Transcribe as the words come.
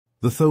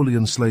The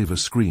Tholian slaver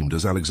screamed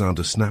as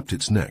Alexander snapped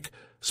its neck,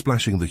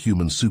 splashing the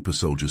human super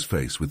soldier's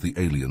face with the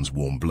alien's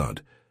warm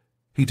blood.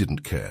 He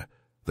didn't care.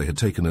 They had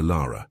taken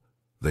Ilara.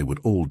 They would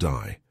all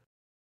die.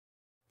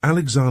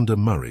 Alexander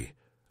Murray,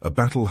 a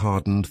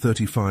battle-hardened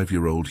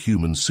 35-year-old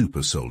human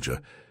super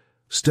soldier,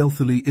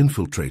 stealthily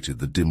infiltrated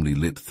the dimly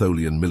lit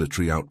Tholian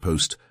military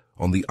outpost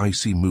on the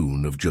icy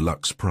moon of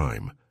Gelux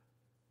Prime.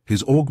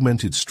 His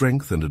augmented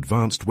strength and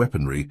advanced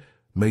weaponry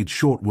made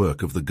short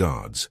work of the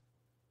guards.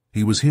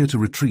 He was here to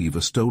retrieve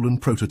a stolen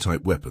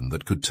prototype weapon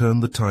that could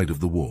turn the tide of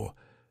the war,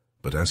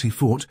 but as he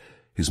fought,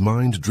 his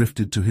mind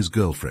drifted to his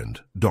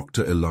girlfriend,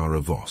 Dr.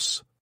 Ilara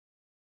Voss.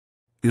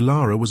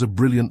 Ilara was a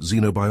brilliant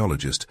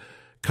xenobiologist,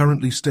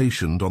 currently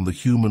stationed on the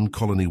human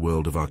colony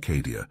world of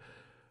Arcadia.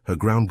 Her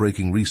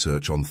groundbreaking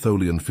research on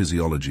Tholian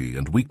physiology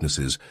and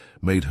weaknesses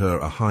made her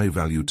a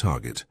high-value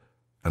target,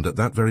 and at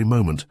that very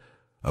moment,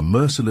 a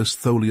merciless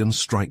Tholian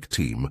strike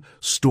team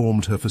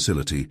stormed her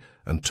facility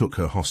and took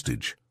her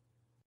hostage.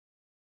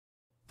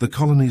 The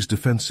colony's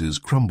defenses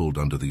crumbled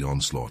under the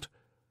onslaught.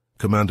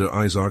 Commander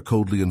Izar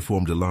coldly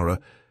informed Ilara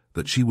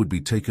that she would be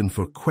taken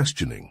for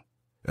questioning,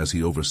 as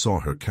he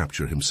oversaw her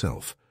capture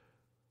himself.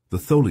 The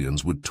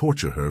Tholians would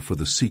torture her for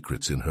the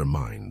secrets in her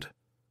mind.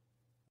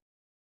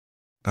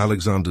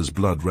 Alexander's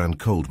blood ran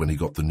cold when he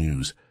got the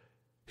news.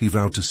 He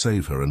vowed to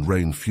save her and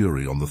rain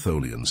fury on the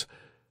Tholians,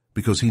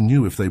 because he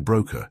knew if they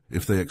broke her,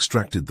 if they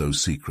extracted those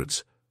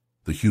secrets,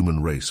 the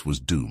human race was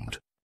doomed.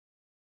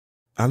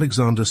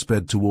 Alexander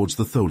sped towards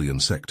the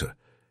Tholian sector,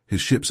 his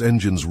ship's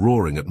engines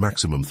roaring at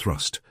maximum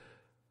thrust.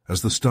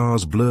 As the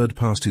stars blurred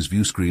past his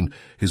viewscreen,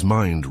 his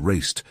mind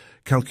raced,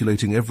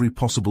 calculating every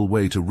possible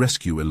way to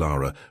rescue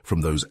Ilara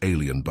from those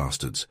alien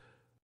bastards.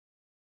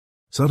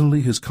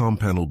 Suddenly his comm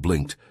panel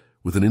blinked,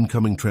 with an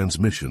incoming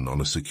transmission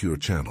on a secure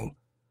channel.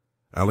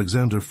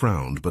 Alexander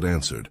frowned but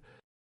answered.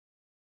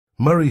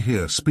 "Murray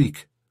here,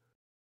 speak."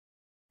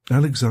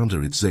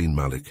 "Alexander, it's Zayn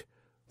Malik."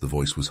 The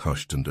voice was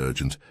hushed and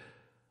urgent.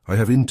 "I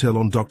have intel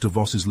on Dr.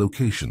 Voss's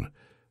location."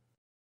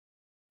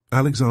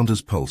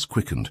 Alexander's pulse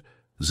quickened.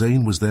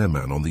 Zayn was their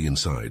man on the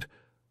inside,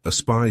 a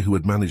spy who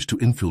had managed to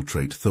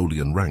infiltrate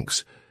Tholian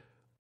ranks.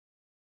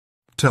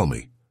 "Tell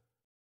me."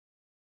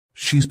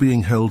 "She's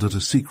being held at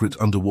a secret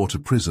underwater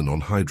prison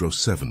on Hydros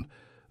 7.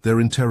 They're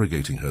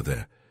interrogating her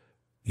there.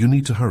 You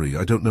need to hurry.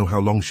 I don't know how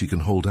long she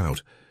can hold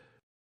out."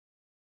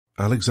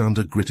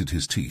 Alexander gritted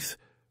his teeth,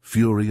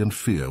 fury and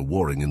fear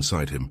warring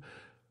inside him.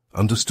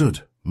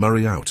 "Understood.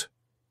 Murray out."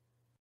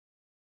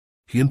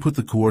 He input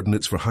the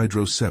coordinates for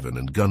Hydros 7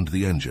 and gunned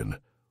the engine.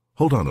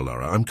 "Hold on,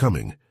 Ilara, I'm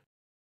coming."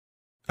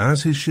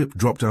 As his ship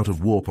dropped out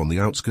of warp on the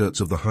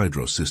outskirts of the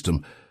Hydros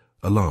system,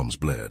 alarms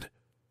blared.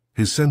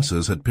 His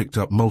sensors had picked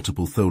up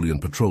multiple Tholian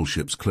patrol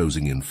ships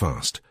closing in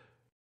fast.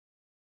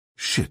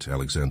 "Shit,"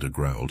 Alexander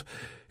growled.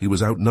 He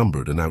was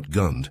outnumbered and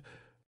outgunned.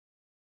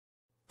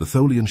 The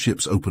Tholian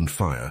ships opened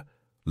fire,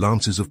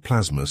 lances of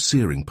plasma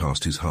searing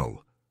past his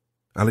hull.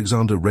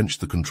 Alexander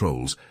wrenched the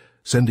controls,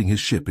 sending his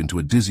ship into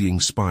a dizzying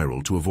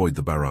spiral to avoid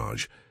the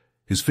barrage.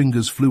 His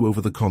fingers flew over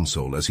the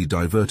console as he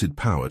diverted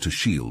power to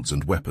shields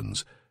and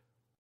weapons.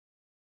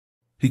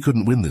 He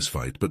couldn't win this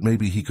fight, but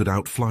maybe he could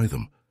outfly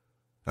them.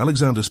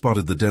 Alexander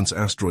spotted the dense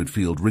asteroid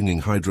field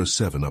ringing Hydros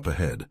 7 up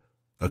ahead.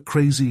 A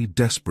crazy,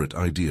 desperate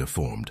idea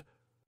formed.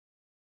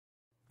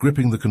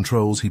 Gripping the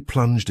controls, he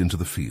plunged into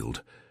the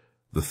field.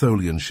 The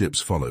Tholian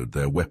ships followed,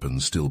 their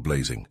weapons still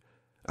blazing.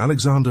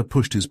 Alexander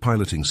pushed his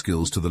piloting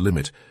skills to the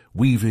limit,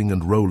 weaving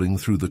and rolling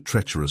through the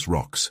treacherous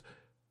rocks.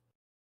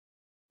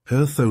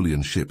 Her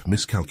Tholian ship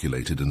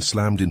miscalculated and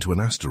slammed into an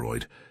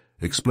asteroid,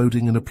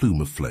 exploding in a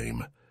plume of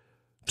flame.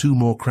 2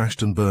 more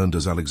crashed and burned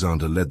as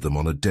Alexander led them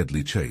on a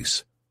deadly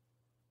chase.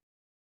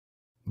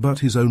 But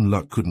his own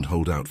luck couldn't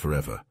hold out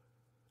forever.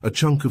 A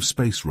chunk of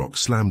space rock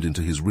slammed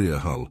into his rear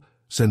hull,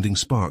 sending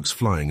sparks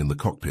flying in the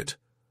cockpit.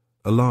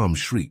 Alarms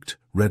shrieked,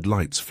 red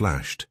lights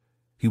flashed.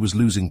 He was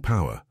losing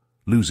power,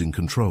 losing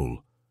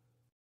control.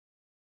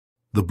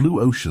 The blue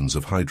oceans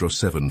of Hydros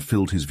 7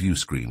 filled his view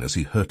screen as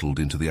he hurtled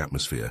into the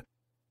atmosphere.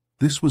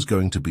 This was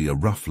going to be a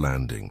rough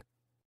landing.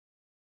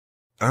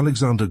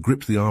 Alexander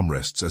gripped the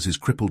armrests as his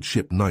crippled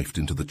ship knifed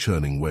into the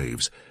churning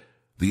waves.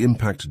 The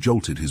impact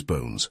jolted his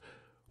bones.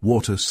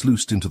 Water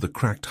sluiced into the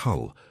cracked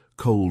hull,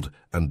 cold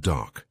and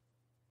dark.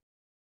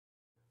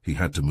 He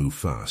had to move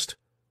fast.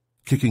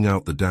 Kicking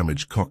out the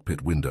damaged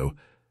cockpit window,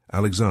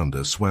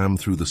 Alexander swam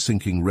through the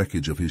sinking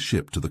wreckage of his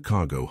ship to the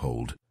cargo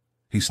hold.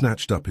 He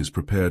snatched up his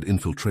prepared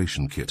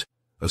infiltration kit,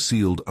 a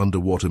sealed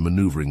underwater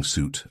maneuvering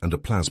suit and a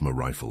plasma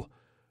rifle.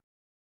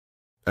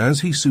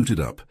 As he suited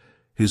up,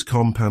 his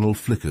comm panel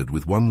flickered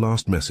with one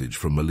last message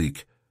from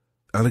Malik.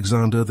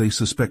 "Alexander, they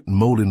suspect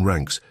mole in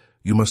ranks.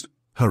 You must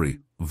hurry.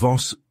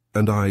 Voss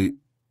and I...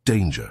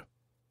 danger."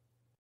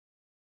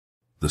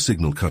 The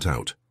signal cut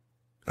out.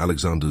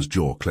 Alexander's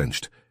jaw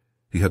clenched.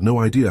 He had no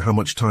idea how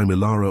much time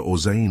Ilara or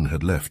Zayn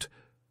had left.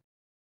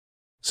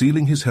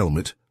 Sealing his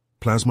helmet,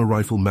 plasma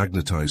rifle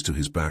magnetized to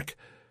his back,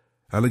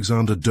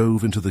 Alexander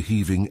dove into the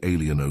heaving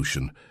alien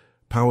ocean.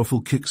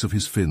 Powerful kicks of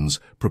his fins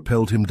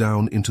propelled him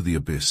down into the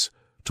abyss,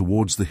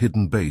 towards the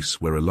hidden base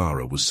where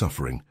Alara was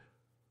suffering,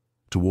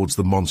 towards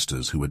the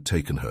monsters who had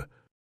taken her.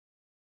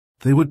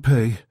 They would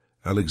pay,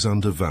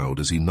 Alexander vowed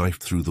as he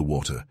knifed through the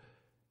water.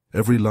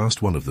 Every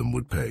last one of them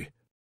would pay.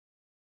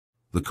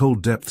 The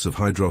cold depths of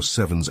Hydros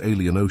 7's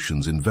alien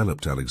oceans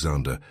enveloped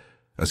Alexander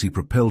as he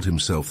propelled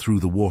himself through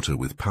the water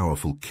with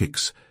powerful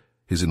kicks,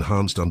 his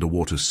enhanced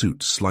underwater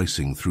suit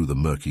slicing through the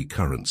murky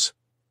currents.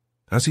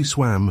 As he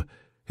swam,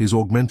 his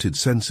augmented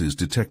senses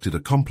detected a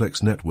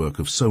complex network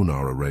of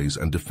sonar arrays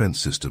and defense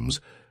systems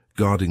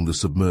guarding the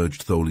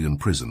submerged Tholian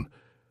prison.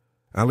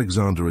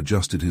 Alexander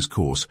adjusted his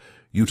course,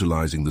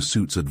 utilizing the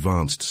suit's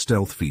advanced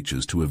stealth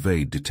features to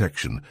evade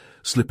detection,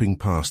 slipping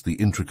past the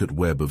intricate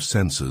web of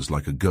sensors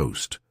like a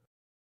ghost.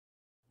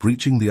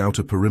 Breaching the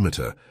outer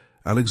perimeter,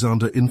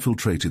 Alexander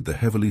infiltrated the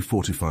heavily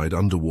fortified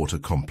underwater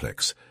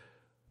complex.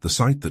 The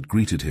sight that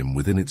greeted him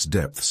within its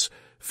depths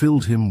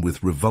filled him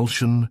with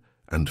revulsion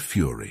and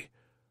fury.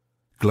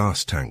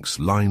 Glass tanks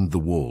lined the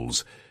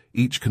walls,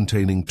 each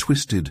containing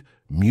twisted,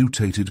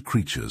 mutated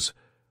creatures,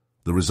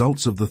 the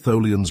results of the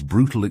Tholians'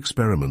 brutal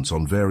experiments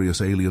on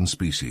various alien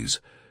species.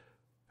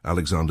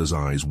 Alexander's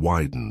eyes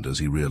widened as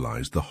he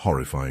realized the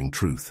horrifying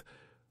truth.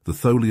 The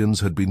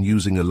Tholians had been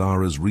using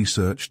Alara's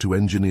research to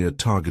engineer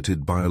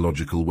targeted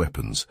biological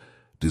weapons,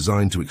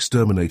 designed to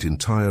exterminate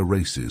entire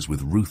races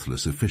with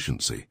ruthless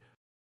efficiency.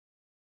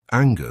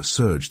 Anger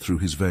surged through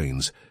his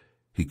veins.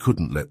 He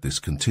couldn't let this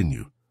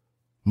continue.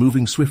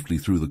 Moving swiftly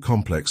through the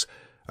complex,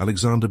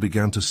 Alexander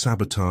began to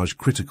sabotage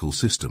critical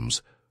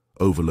systems,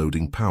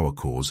 overloading power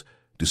cores,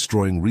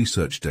 destroying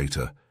research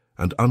data,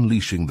 and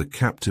unleashing the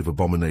captive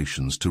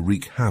abominations to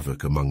wreak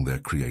havoc among their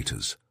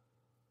creators.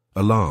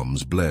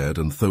 Alarms blared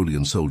and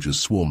Tholian soldiers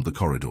swarmed the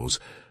corridors,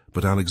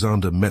 but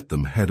Alexander met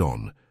them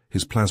head-on,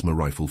 his plasma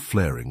rifle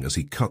flaring as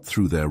he cut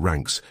through their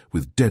ranks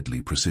with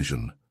deadly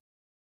precision.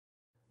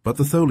 But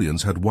the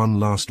Tholians had one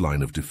last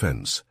line of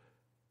defense.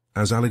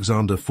 As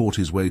Alexander fought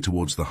his way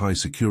towards the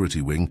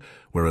high-security wing,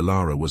 where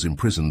Alara was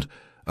imprisoned,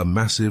 a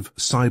massive,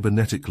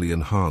 cybernetically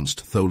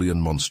enhanced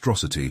Tholian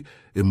monstrosity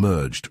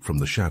emerged from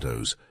the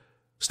shadows.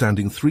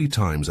 Standing 3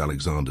 times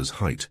Alexander's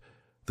height,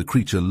 the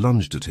creature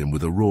lunged at him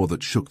with a roar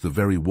that shook the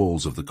very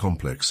walls of the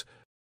complex.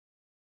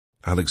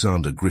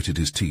 Alexander gritted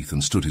his teeth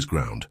and stood his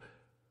ground.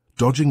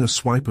 Dodging a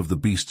swipe of the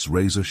beast's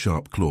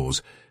razor-sharp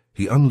claws,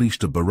 he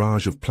unleashed a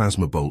barrage of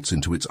plasma bolts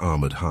into its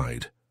armored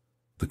hide.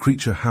 The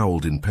creature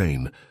howled in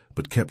pain,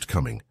 but kept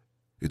coming,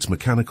 its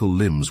mechanical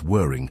limbs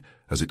whirring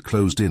as it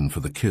closed in for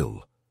the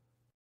kill.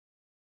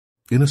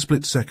 In a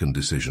split-second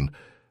decision,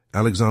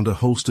 Alexander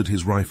holstered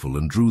his rifle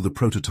and drew the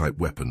prototype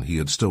weapon he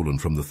had stolen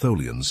from the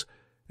Tholians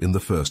in the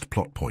first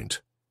plot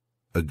point,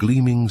 a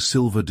gleaming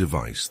silver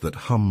device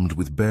that hummed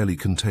with barely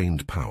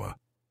contained power.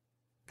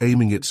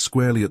 Aiming it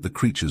squarely at the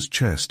creature's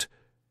chest,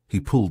 he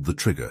pulled the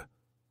trigger.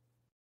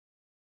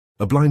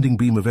 A blinding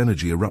beam of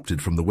energy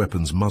erupted from the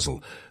weapon's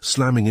muzzle,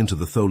 slamming into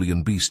the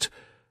Tholian beast.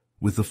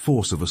 With the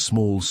force of a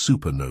small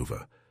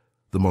supernova,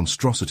 the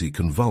monstrosity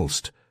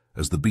convulsed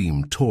as the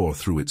beam tore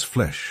through its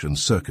flesh and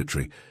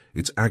circuitry,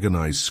 its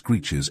agonized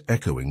screeches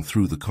echoing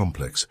through the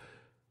complex.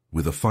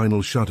 With a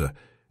final shudder,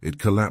 it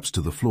collapsed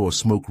to the floor,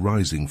 smoke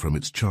rising from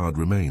its charred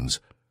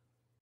remains.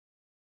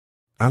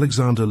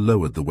 Alexander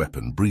lowered the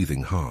weapon,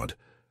 breathing hard.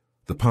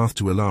 The path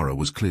to Alara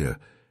was clear.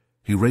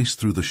 He raced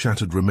through the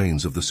shattered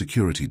remains of the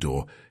security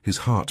door, his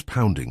heart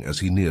pounding as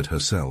he neared her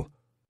cell.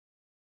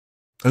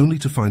 Only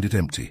to find it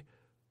empty.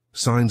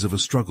 Signs of a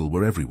struggle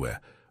were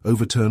everywhere,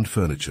 overturned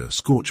furniture,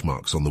 scorch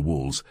marks on the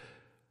walls,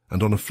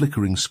 and on a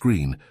flickering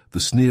screen, the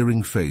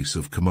sneering face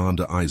of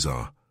Commander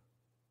Izar.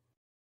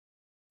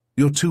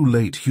 "You're too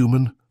late,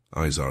 human,"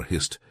 Izar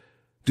hissed.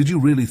 "Did you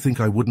really think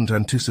I wouldn't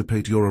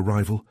anticipate your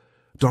arrival?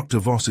 Dr.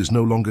 Voss is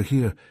no longer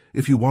here.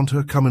 If you want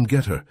her, come and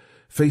get her.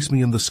 Face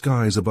me in the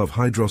skies above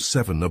Hydros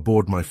 7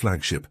 aboard my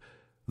flagship.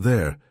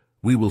 There,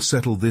 we will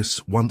settle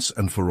this once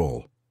and for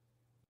all."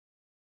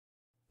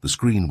 The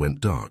screen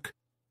went dark.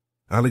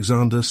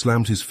 Alexander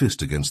slammed his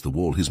fist against the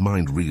wall, his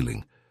mind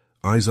reeling.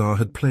 Izar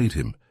had played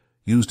him,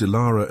 used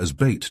Alara as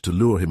bait to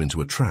lure him into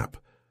a trap.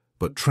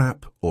 But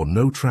trap or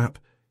no trap,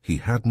 he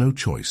had no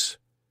choice.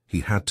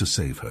 He had to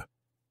save her.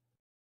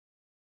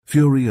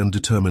 Fury and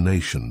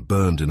determination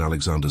burned in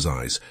Alexander's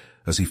eyes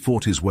as he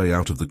fought his way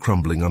out of the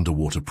crumbling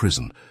underwater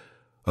prison.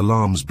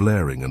 Alarms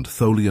blaring and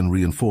Tholian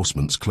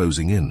reinforcements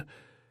closing in.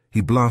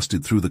 He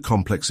blasted through the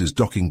complex's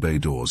docking bay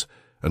doors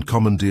and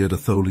commandeered a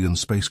Tholian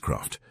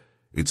spacecraft,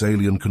 its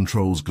alien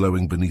controls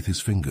glowing beneath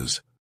his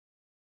fingers.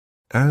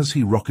 As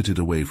he rocketed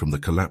away from the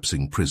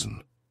collapsing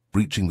prison,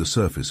 breaching the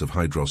surface of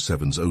Hydros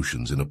 7's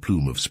oceans in a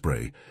plume of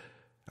spray,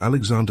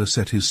 Alexander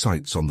set his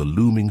sights on the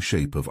looming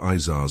shape of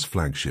Izar's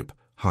flagship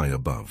high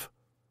above.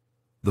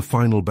 The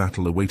final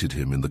battle awaited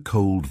him in the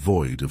cold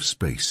void of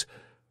space,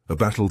 a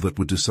battle that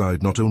would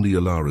decide not only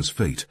Alara's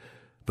fate,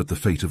 but the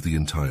fate of the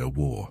entire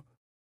war.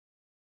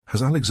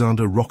 As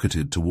Alexander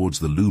rocketed towards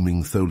the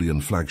looming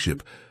Tholian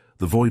flagship,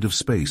 the void of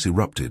space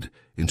erupted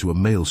into a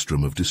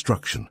maelstrom of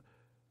destruction.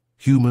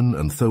 Human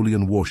and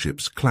Tholian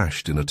warships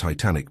clashed in a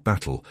titanic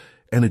battle,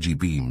 energy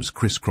beams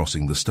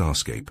crisscrossing the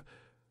starscape.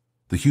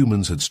 The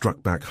humans had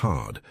struck back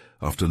hard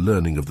after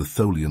learning of the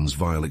Tholians'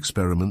 vile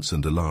experiments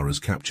and Ilara's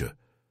capture.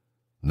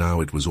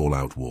 Now it was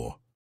all-out war.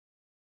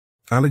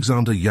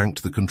 Alexander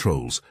yanked the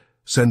controls,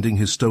 sending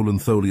his stolen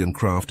Tholian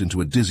craft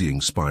into a dizzying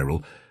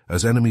spiral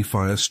as enemy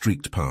fire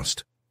streaked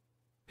past.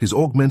 His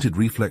augmented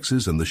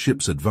reflexes and the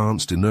ship's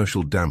advanced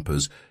inertial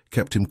dampers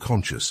kept him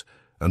conscious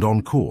and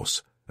on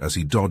course as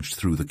he dodged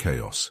through the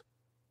chaos.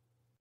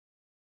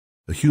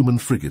 A human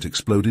frigate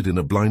exploded in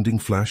a blinding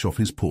flash off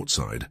his port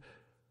side.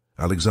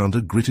 Alexander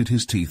gritted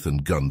his teeth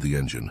and gunned the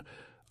engine,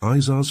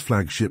 Izar's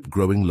flagship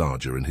growing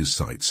larger in his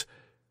sights.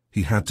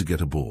 He had to get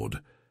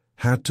aboard,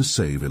 had to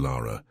save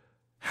Ilara,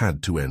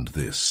 had to end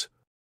this.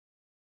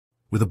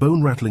 With a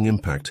bone-rattling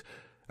impact,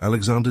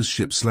 Alexander's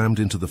ship slammed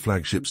into the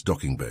flagship's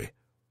docking bay.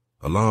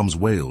 Alarms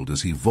wailed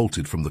as he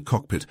vaulted from the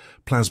cockpit,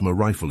 plasma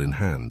rifle in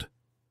hand.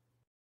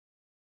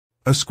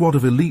 A squad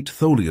of elite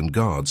Tholian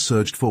guards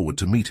surged forward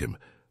to meet him,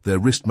 their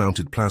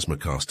wrist-mounted plasma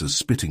casters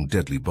spitting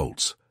deadly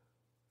bolts.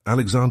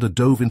 Alexander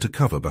dove into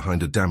cover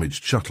behind a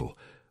damaged shuttle,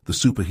 the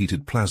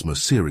superheated plasma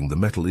searing the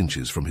metal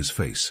inches from his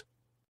face.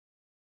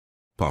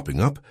 Popping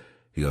up,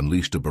 he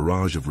unleashed a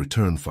barrage of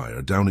return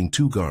fire, downing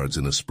 2 guards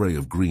in a spray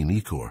of green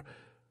ichor,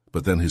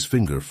 but then his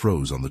finger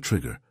froze on the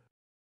trigger.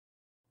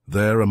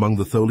 There, among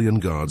the Tholian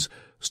guards,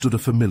 stood a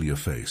familiar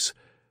face.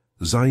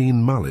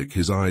 Zayn Malik,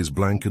 his eyes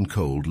blank and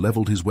cold,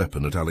 leveled his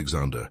weapon at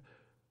Alexander.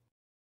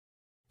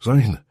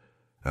 "Zayn,"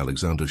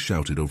 Alexander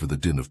shouted over the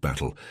din of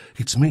battle,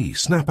 "it's me,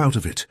 snap out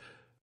of it!"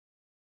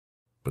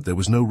 But there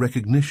was no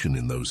recognition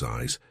in those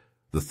eyes.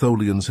 The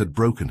Tholians had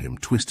broken him,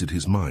 twisted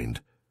his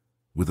mind.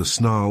 With a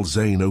snarl,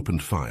 Zayn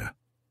opened fire.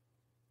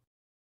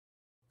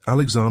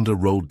 Alexander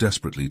rolled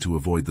desperately to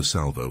avoid the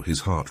salvo,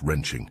 his heart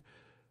wrenching.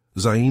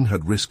 Zayn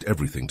had risked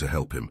everything to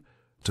help him,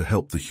 to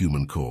help the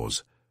human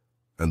cause,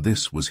 and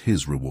this was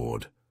his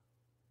reward.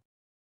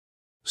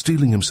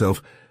 Steeling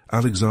himself,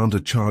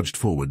 Alexander charged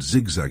forward,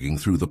 zigzagging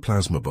through the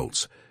plasma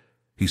bolts.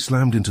 He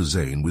slammed into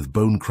Zayn with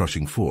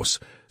bone-crushing force,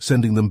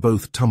 sending them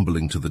both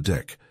tumbling to the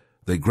deck.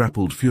 They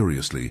grappled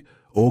furiously,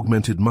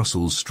 augmented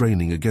muscles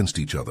straining against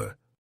each other.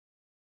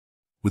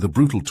 With a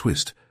brutal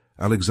twist,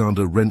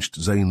 Alexander wrenched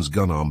Zayn's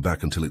gun arm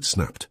back until it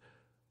snapped.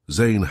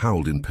 Zayn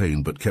howled in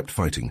pain but kept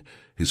fighting,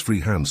 his free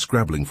hand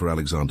scrabbling for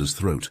Alexander's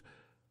throat.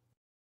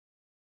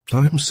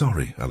 "I'm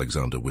sorry,"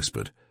 Alexander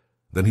whispered.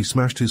 Then he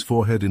smashed his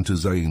forehead into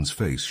Zayn's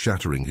face,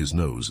 shattering his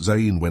nose.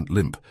 Zayn went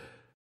limp.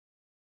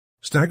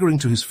 Staggering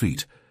to his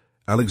feet,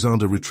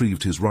 Alexander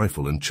retrieved his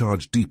rifle and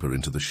charged deeper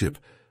into the ship,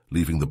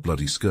 leaving the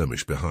bloody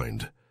skirmish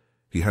behind.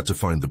 He had to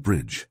find the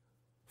bridge.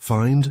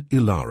 Find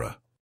Ilara.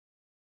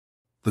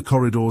 The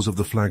corridors of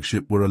the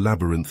flagship were a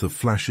labyrinth of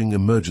flashing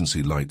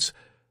emergency lights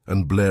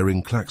and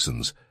blaring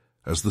klaxons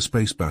as the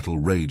space battle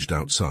raged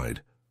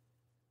outside.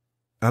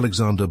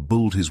 Alexander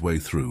bulled his way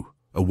through,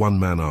 a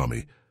one-man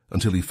army,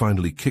 until he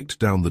finally kicked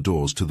down the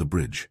doors to the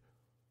bridge.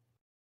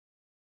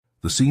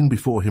 The scene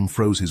before him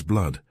froze his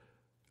blood.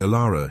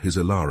 Ilara, his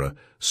Ilara,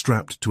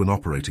 strapped to an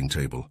operating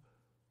table,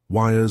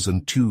 wires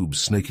and tubes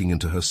snaking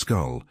into her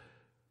skull,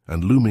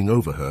 and looming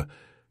over her,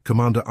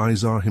 Commander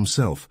Izar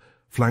himself,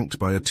 flanked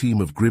by a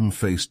team of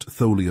grim-faced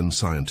Tholian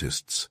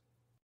scientists.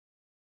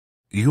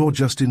 "You're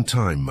just in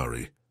time,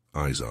 Murray,"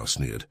 Izar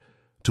sneered,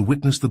 "to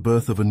witness the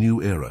birth of a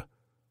new era.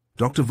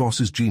 Dr.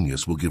 Voss's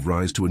genius will give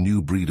rise to a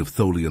new breed of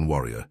Tholian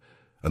warrior,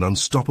 an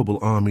unstoppable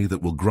army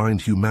that will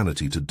grind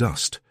humanity to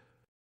dust."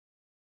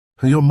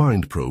 "Your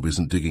mind probe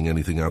isn't digging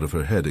anything out of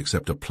her head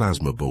except a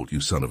plasma bolt,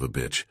 you son of a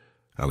bitch,"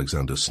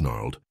 Alexander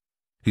snarled.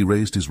 He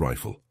raised his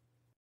rifle.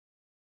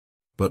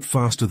 But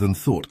faster than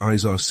thought,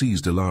 Izar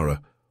seized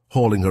Ilara,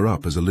 hauling her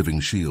up as a living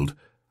shield.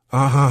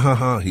 "Ah ha ha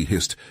ha," he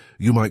hissed.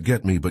 "You might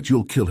get me, but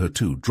you'll kill her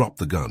too. Drop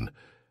the gun."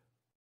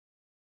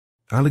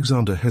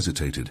 Alexander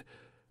hesitated.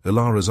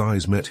 Ilara's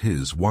eyes met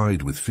his,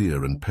 wide with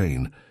fear and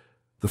pain.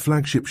 The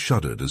flagship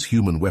shuddered as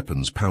human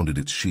weapons pounded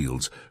its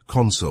shields,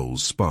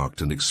 consoles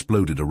sparked and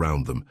exploded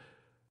around them.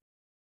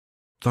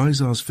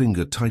 Izar's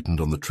finger tightened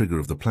on the trigger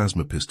of the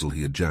plasma pistol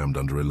he had jammed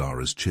under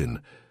Ilara's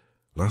chin.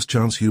 "Last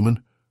chance,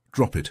 human.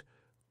 Drop it."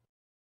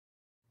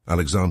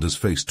 Alexander's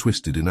face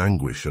twisted in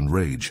anguish and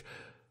rage,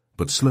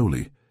 but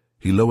slowly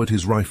he lowered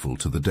his rifle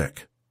to the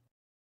deck.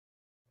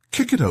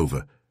 "Kick it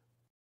over!"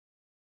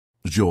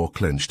 Jaw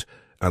clenched,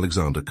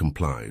 Alexander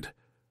complied.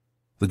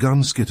 The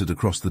gun skittered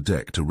across the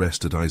deck to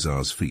rest at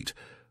Izar's feet.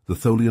 The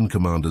Tholian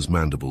commander's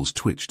mandibles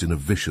twitched in a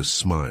vicious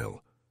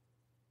smile.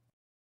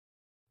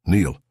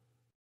 "Kneel."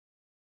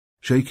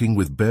 Shaking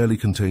with barely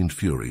contained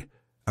fury,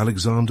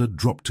 Alexander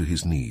dropped to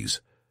his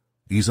knees.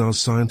 Izar's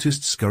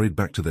scientists scurried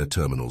back to their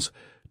terminals,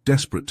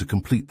 desperate to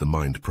complete the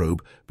mind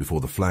probe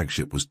before the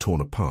flagship was torn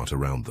apart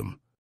around them.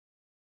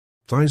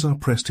 Izar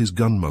pressed his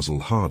gun muzzle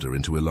harder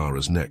into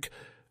Ilara's neck,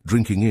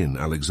 drinking in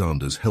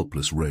Alexander's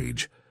helpless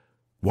rage.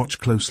 "Watch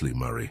closely,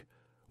 Murray.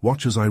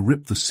 Watch as I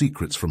rip the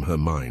secrets from her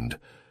mind.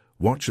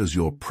 Watch as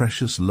your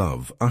precious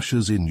love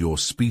ushers in your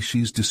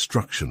species'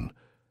 destruction."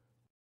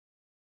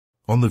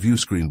 On the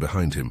viewscreen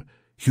behind him,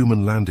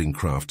 human landing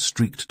craft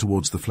streaked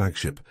towards the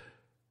flagship,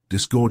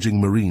 disgorging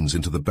Marines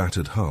into the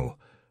battered hull.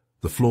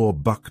 The floor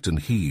bucked and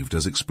heaved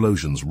as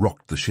explosions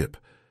rocked the ship.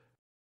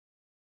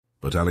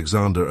 But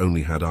Alexander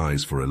only had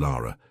eyes for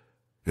Ilara.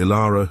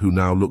 Ilara, who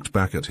now looked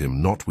back at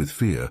him not with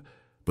fear,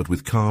 but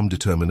with calm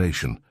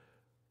determination.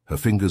 Her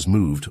fingers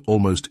moved,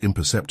 almost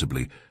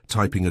imperceptibly,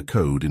 typing a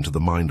code into the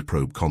mind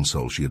probe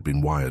console she had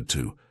been wired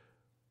to.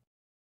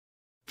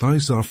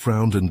 Izar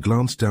frowned and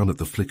glanced down at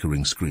the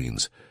flickering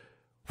screens.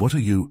 "What are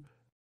you—"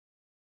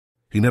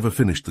 He never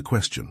finished the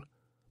question.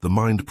 The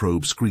mind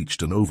probe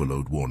screeched an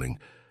overload warning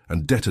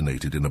and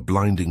detonated in a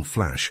blinding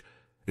flash,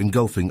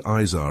 engulfing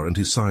Izar and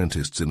his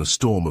scientists in a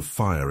storm of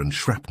fire and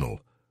shrapnel.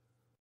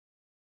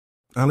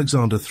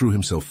 Alexander threw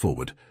himself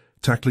forward,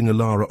 tackling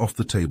Ilara off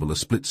the table a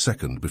split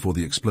second before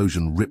the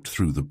explosion ripped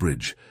through the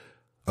bridge.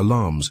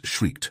 Alarms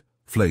shrieked,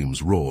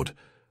 flames roared.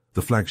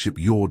 The flagship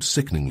yawed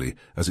sickeningly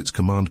as its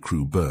command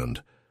crew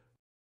burned.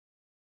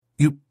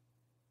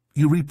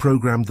 You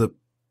reprogrammed the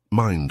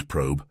mind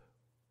probe,"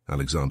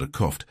 Alexander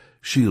coughed,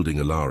 shielding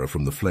Ilara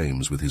from the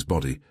flames with his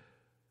body.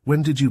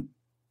 "When did you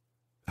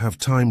have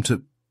time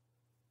to—"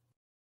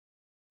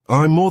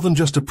 "I'm more than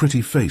just a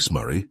pretty face,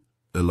 Murray,"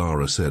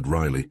 Ilara said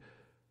wryly.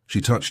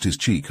 She touched his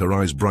cheek, her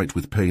eyes bright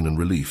with pain and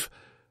relief.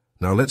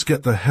 "Now let's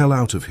get the hell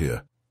out of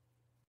here."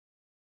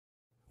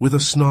 With a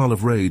snarl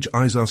of rage,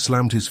 Izar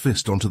slammed his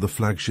fist onto the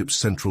flagship's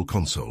central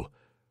console.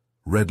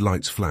 Red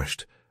lights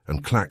flashed,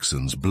 and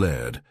klaxons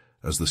blared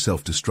as the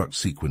self-destruct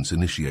sequence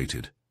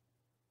initiated.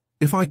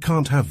 "If I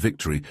can't have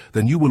victory,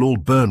 then you will all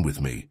burn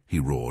with me," he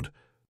roared.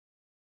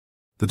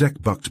 The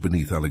deck bucked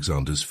beneath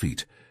Alexander's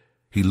feet.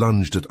 He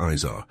lunged at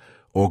Izar,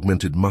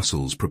 augmented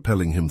muscles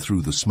propelling him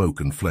through the smoke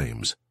and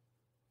flames.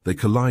 They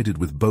collided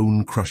with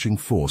bone-crushing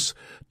force,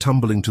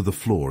 tumbling to the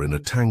floor in a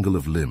tangle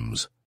of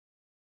limbs.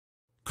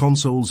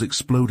 Consoles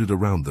exploded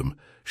around them,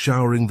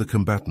 showering the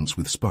combatants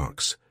with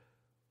sparks.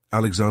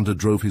 Alexander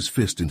drove his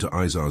fist into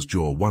Izar's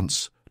jaw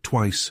once,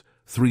 twice,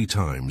 3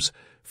 times,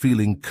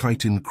 feeling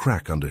chitin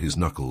crack under his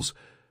knuckles.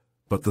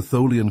 But the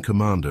Tholian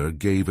commander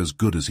gave as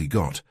good as he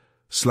got,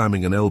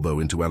 slamming an elbow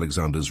into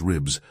Alexander's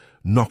ribs,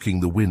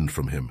 knocking the wind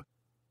from him.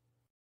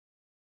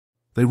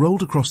 They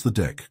rolled across the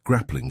deck,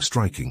 grappling,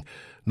 striking,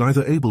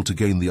 neither able to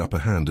gain the upper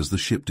hand as the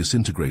ship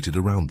disintegrated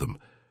around them.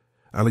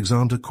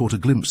 Alexander caught a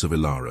glimpse of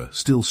Ilara,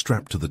 still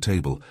strapped to the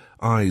table,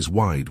 eyes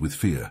wide with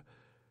fear.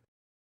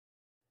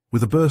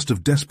 With a burst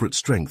of desperate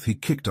strength, he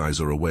kicked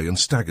Izar away and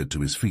staggered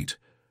to his feet.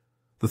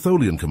 The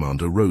Tholian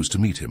commander rose to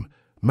meet him,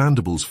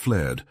 mandibles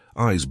flared,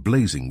 eyes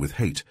blazing with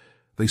hate.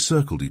 They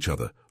circled each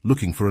other,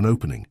 looking for an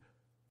opening.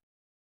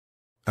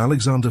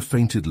 Alexander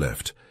feinted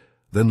left,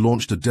 then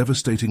launched a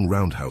devastating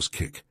roundhouse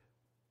kick.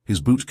 His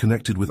boot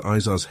connected with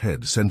Izar's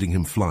head, sending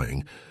him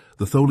flying.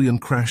 The Tholian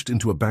crashed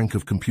into a bank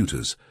of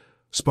computers,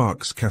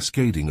 sparks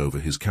cascading over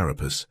his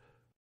carapace.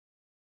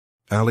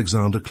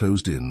 Alexander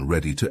closed in,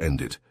 ready to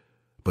end it,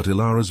 but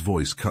Ilara's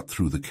voice cut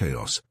through the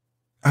chaos.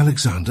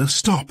 "Alexander,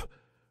 stop!"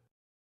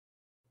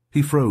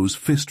 He froze,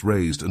 fist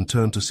raised, and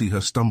turned to see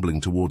her stumbling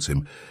towards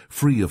him,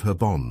 free of her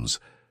bonds.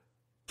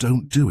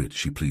 "Don't do it,"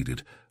 she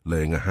pleaded,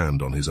 laying a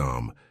hand on his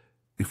arm.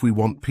 "If we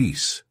want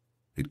peace,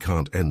 it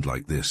can't end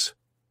like this."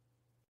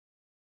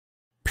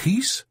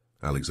 "Peace?"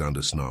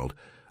 Alexander snarled.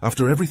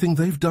 "After everything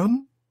they've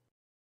done?"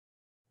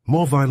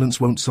 "More violence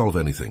won't solve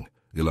anything,"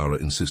 Ilara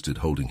insisted,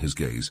 holding his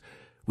gaze.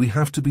 "We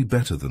have to be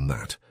better than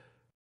that."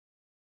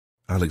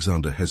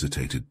 Alexander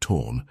hesitated,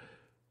 torn.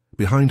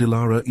 Behind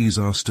Ilara,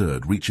 Izar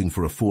stirred, reaching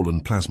for a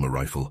fallen plasma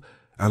rifle.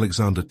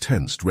 Alexander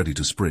tensed, ready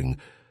to spring.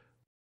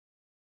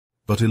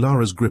 But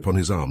Ilara's grip on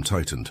his arm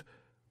tightened.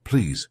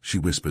 "Please," she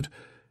whispered.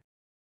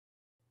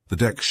 The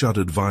deck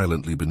shuddered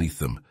violently beneath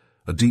them,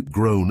 a deep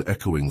groan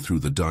echoing through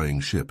the dying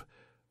ship.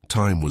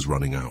 Time was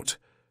running out.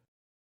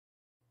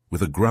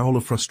 With a growl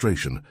of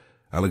frustration,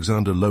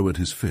 Alexander lowered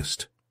his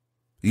fist.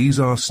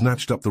 Izar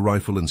snatched up the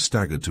rifle and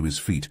staggered to his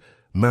feet,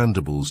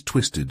 mandibles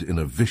twisted in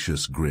a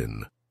vicious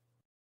grin.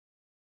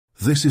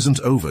 "This isn't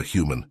over,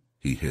 human,"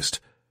 he hissed,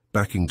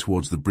 backing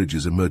towards the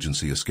bridge's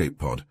emergency escape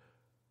pod.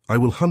 "I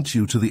will hunt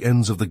you to the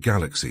ends of the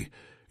galaxy.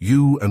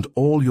 You and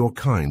all your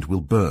kind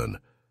will burn."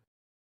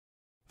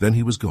 Then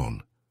he was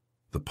gone,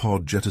 the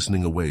pod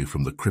jettisoning away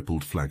from the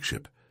crippled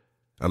flagship.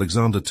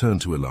 Alexander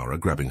turned to Ilara,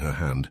 grabbing her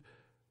hand.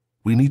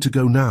 "We need to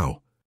go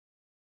now."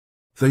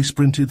 They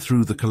sprinted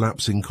through the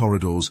collapsing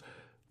corridors,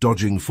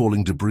 dodging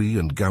falling debris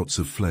and gouts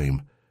of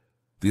flame.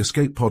 The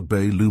escape pod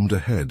bay loomed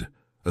ahead,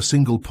 a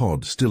single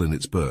pod still in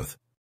its berth.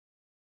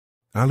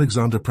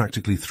 Alexander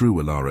practically threw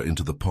Ilara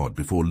into the pod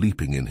before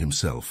leaping in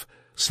himself,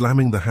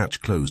 slamming the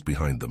hatch closed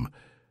behind them.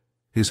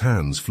 His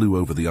hands flew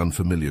over the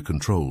unfamiliar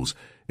controls,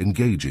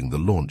 engaging the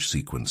launch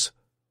sequence.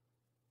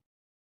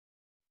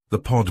 The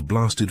pod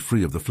blasted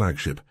free of the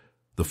flagship,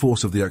 the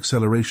force of the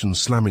acceleration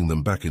slamming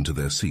them back into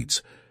their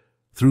seats.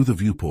 Through the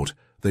viewport,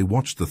 they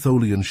watched the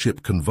Tholian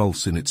ship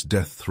convulse in its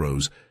death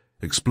throes,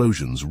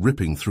 explosions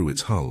ripping through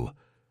its hull.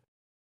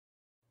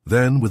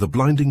 Then, with a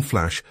blinding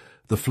flash,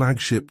 the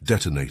flagship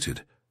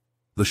detonated.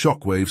 The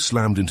shockwave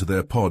slammed into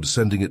their pod,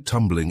 sending it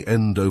tumbling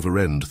end over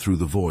end through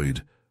the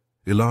void.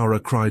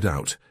 Ilara cried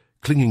out,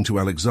 clinging to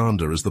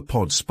Alexander as the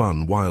pod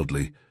spun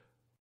wildly.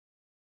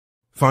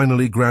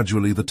 Finally,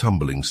 gradually, the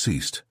tumbling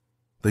ceased.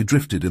 They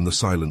drifted in the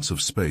silence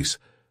of space,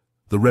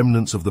 the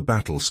remnants of the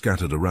battle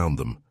scattered around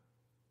them.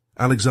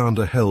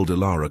 Alexander held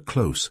Ilara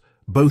close,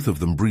 both of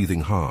them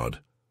breathing hard.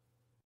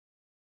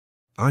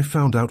 "I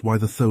found out why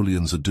the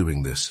Tholians are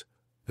doing this,"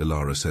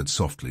 Ilara said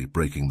softly,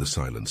 breaking the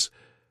silence.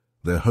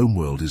 "Their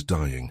homeworld is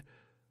dying.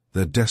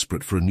 They're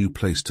desperate for a new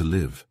place to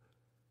live."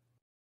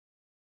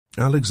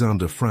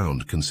 Alexander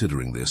frowned,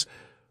 considering this.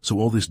 "So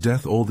all this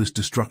death, all this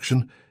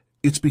destruction,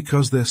 it's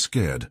because they're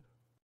scared."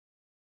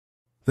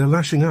 "They're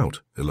lashing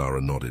out,"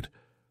 Ilara nodded.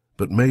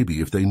 "But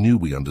maybe if they knew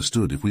we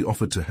understood, if we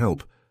offered to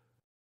help."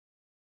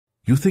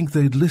 "You think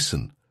they'd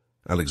listen?"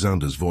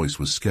 Alexander's voice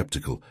was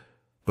skeptical,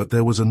 but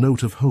there was a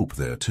note of hope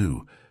there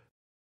too.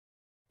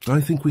 "I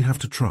think we have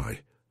to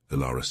try,"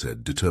 Ilara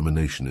said,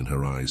 determination in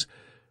her eyes.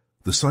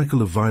 "The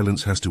cycle of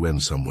violence has to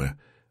end somewhere."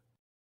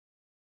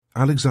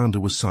 Alexander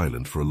was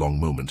silent for a long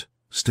moment,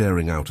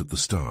 staring out at the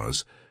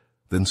stars.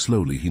 Then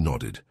slowly he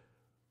nodded.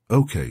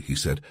 "Okay," he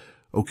said.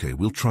 "Okay,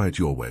 we'll try it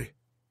your way."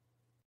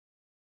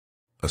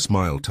 A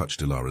smile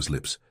touched Ilara's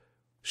lips.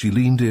 She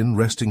leaned in,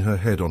 resting her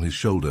head on his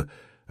shoulder,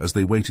 as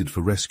they waited for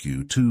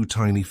rescue, two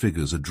tiny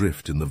figures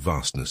adrift in the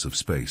vastness of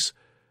space.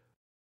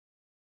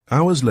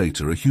 Hours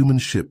later, a human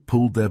ship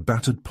pulled their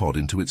battered pod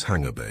into its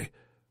hangar bay.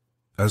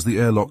 As the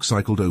airlock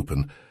cycled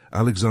open,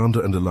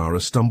 Alexander and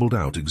Ilara stumbled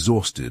out,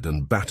 exhausted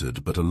and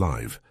battered but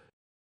alive.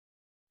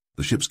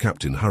 The ship's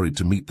captain hurried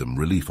to meet them,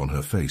 relief on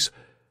her face,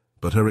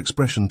 but her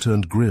expression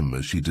turned grim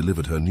as she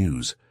delivered her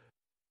news.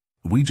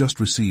 "We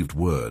just received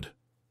word.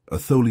 A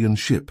Tholian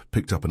ship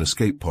picked up an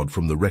escape pod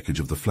from the wreckage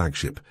of the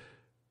flagship.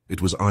 It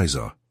was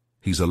Izar.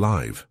 He's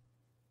alive."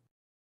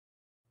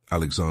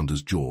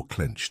 Alexander's jaw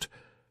clenched.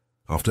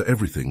 After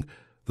everything,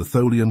 the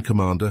Tholian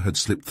commander had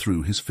slipped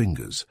through his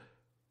fingers.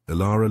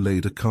 Ilara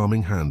laid a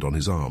calming hand on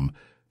his arm,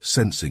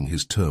 sensing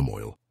his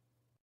turmoil.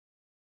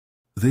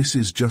 "This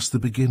is just the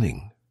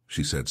beginning,"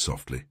 she said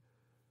softly.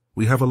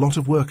 "We have a lot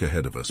of work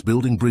ahead of us,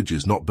 building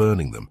bridges, not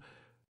burning them."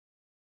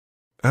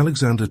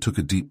 Alexander took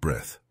a deep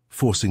breath,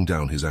 forcing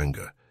down his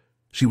anger.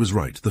 She was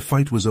right, the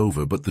fight was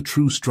over, but the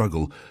true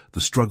struggle, the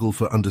struggle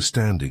for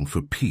understanding,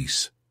 for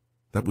peace,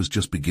 that was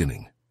just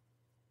beginning.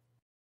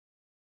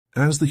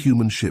 As the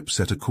human ship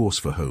set a course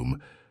for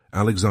home,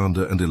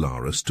 Alexander and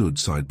Ilara stood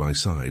side by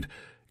side,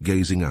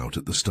 gazing out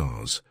at the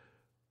stars.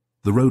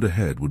 The road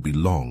ahead would be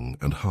long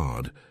and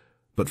hard,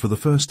 but for the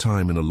first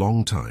time in a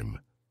long time,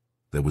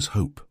 there was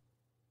hope.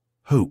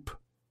 Hope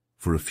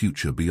for a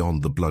future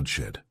beyond the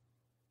bloodshed.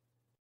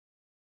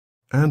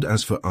 And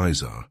as for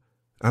Izar,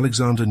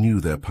 Alexander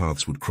knew their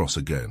paths would cross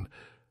again,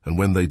 and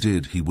when they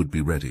did, he would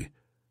be ready.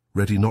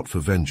 Ready not for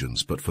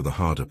vengeance, but for the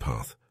harder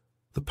path,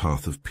 the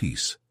path of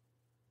peace.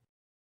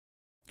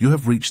 You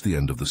have reached the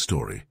end of the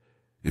story.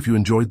 If you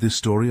enjoyed this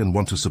story and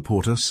want to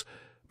support us,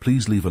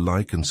 please leave a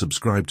like and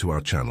subscribe to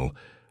our channel,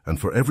 and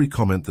for every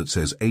comment that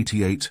says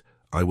 88,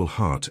 I will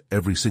heart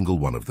every single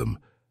one of them.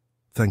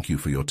 Thank you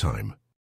for your time.